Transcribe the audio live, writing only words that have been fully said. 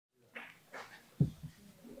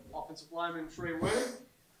offensive lineman Trey Wedig.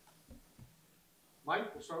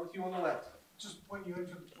 Mike, we'll start with you on the left. Just when you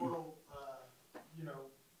entered the portal,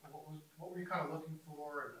 what were you kind of looking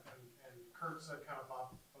for? And Kurt said kind of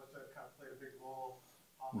Bob Bostad kind of played a big role.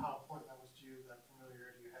 How important that was to you, that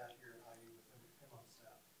familiarity you had here at IU with him on the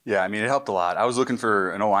staff? Yeah, I mean, it helped a lot. I was looking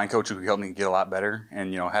for an O-line coach who could help me get a lot better.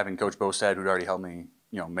 And, having Coach Bostad, who'd already helped me,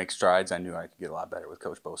 make strides, I knew I could get a lot better with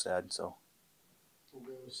Coach Bostad. So we'll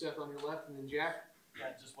go with Seth on your left and then Jack.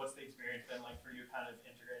 Yeah, just what's the experience been like for you kind of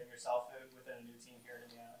integrating yourself within a new team here in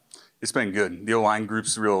Indiana? It's been good. The O-line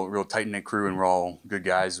group's a real tight-knit crew, and we're all good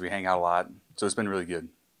guys. We hang out a lot. So it's been really good.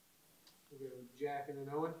 We'll go with Jack and then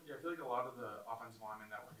Owen. Yeah, I feel like a lot of the offensive linemen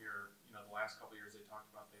that were here, the last couple of years they talked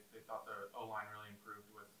about they thought the O-line really improved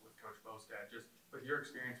with Coach Bostad. Just with your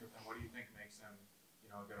experience with him, what do you think makes him,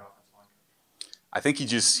 a good offensive line coach? I think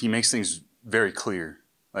he makes things very clear.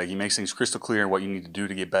 Like, he makes things crystal clear what you need to do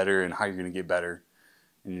to get better and how you're going to get better.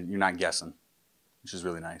 And you're not guessing, which is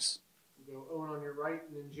really nice. We'll go Owen on your right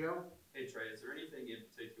and then Joe. Hey Trey, is there anything in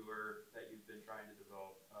particular that you've been trying to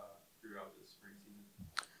develop throughout this spring season?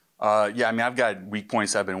 Yeah, I mean, I've got weak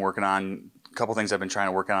points I've been working on. A couple things I've been trying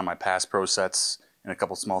to work on my pass pro sets and a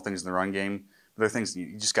couple small things in the run game. But there are things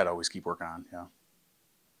you just got to always keep working on, yeah.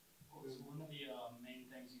 What was one of the main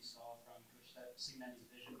things you saw from Coach Cignetti's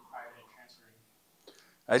vision prior to transferring?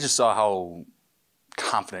 I just saw how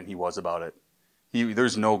confident he was about it.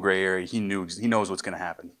 There's no gray area. He knows what's going to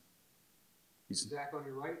happen. Zach on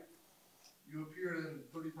your right. You appeared in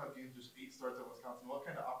 35 games, just 8 starts at Wisconsin. What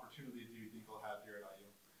kind of opportunity do you think you'll have here at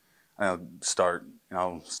IU?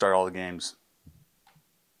 I'll start all the games.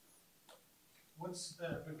 What's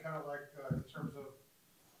been kind of like in terms of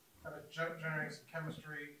kind of generating some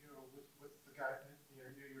chemistry, with the guy,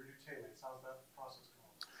 your new teammates? How's that process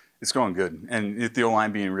going? It's going good, and with the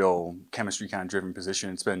O-line being a real chemistry kind of driven position,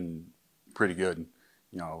 it's been pretty good.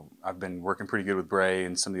 I've been working pretty good with Bray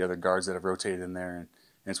and some of the other guards that have rotated in there, and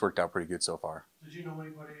it's worked out pretty good so far. Did you know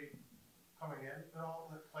anybody coming in at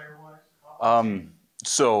all, player-wise?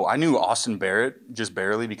 So I knew Austin Barrett just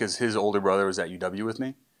barely because his older brother was at UW with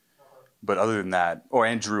me. But other than that,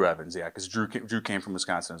 and Drew Evans, yeah, because Drew came from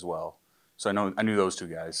Wisconsin as well. So I knew those two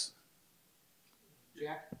guys.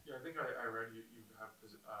 Jack? Yeah, I think I read you have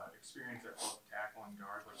experience at both tackle and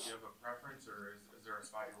guard. Like, do you have a preference, or is there a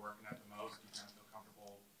spot you're working at the most? Do you kind of feel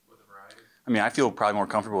comfortable with a variety? I mean, I feel probably more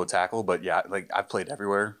comfortable with tackle, but yeah, like I've played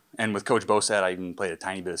everywhere. And with Coach Bostad, I even played a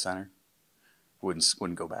tiny bit of center.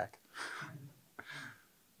 Wouldn't go back.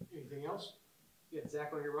 Anything else? Yeah,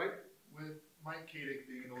 Zach on your right. With Mike Kadick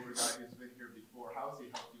being an older guy who's been here before, how has he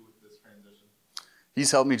helped you with this transition?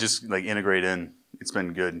 He's helped me just like integrate in. It's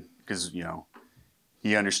been good because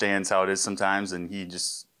he understands how it is sometimes, and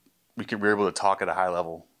we're able to talk at a high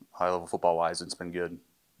level football wise. It's been good.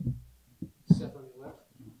 Seth on your left.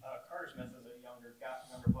 Carter Smith is a younger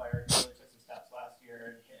player. He really took some steps last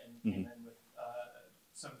year and came in with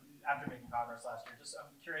after making progress last year.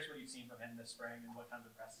 I'm curious what you've seen from him this spring and what kind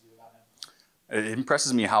of impresses you about him. It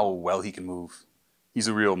impresses me how well he can move. He's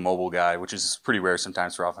a real mobile guy, which is pretty rare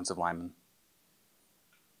sometimes for offensive linemen.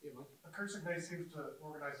 Kurt Cignetti seems to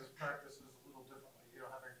organize his practices a little differently.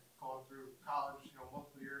 Having gone through college,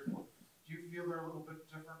 multiple years. Do you feel they're a little bit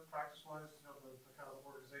different practice-wise? The kind of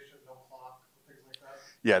organization, no clock, things like that.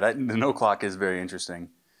 Yeah, the no clock is very interesting.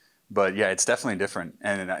 But yeah, it's definitely different,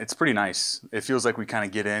 and it's pretty nice. It feels like we kind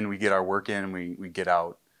of get in, we get our work in, and we get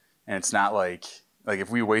out. And it's not like if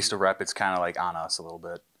we waste a rep, it's kind of like on us a little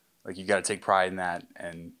bit. Like, you got to take pride in that,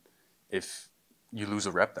 and if you lose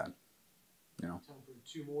a rep, then Time for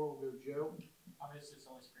 2 more. We'll go Joe. Obviously, it's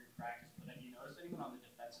only spring practice, but have you noticed anyone on the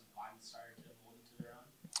defensive line started to mold into their own?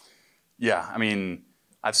 Yeah, I mean,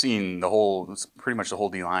 I've seen pretty much the whole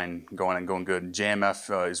D line going good.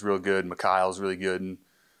 JMF is real good. Mikhail's really good.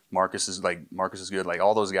 Marcus is good. Like,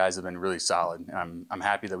 all those guys have been really solid. And I'm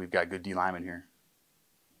happy that we've got good D linemen here.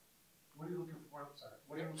 What are you looking for outside?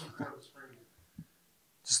 What are you looking for in the spring?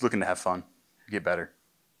 Just looking to have fun, get better.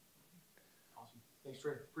 Awesome. Thanks,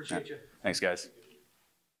 Trey. Appreciate you. Thanks, guys.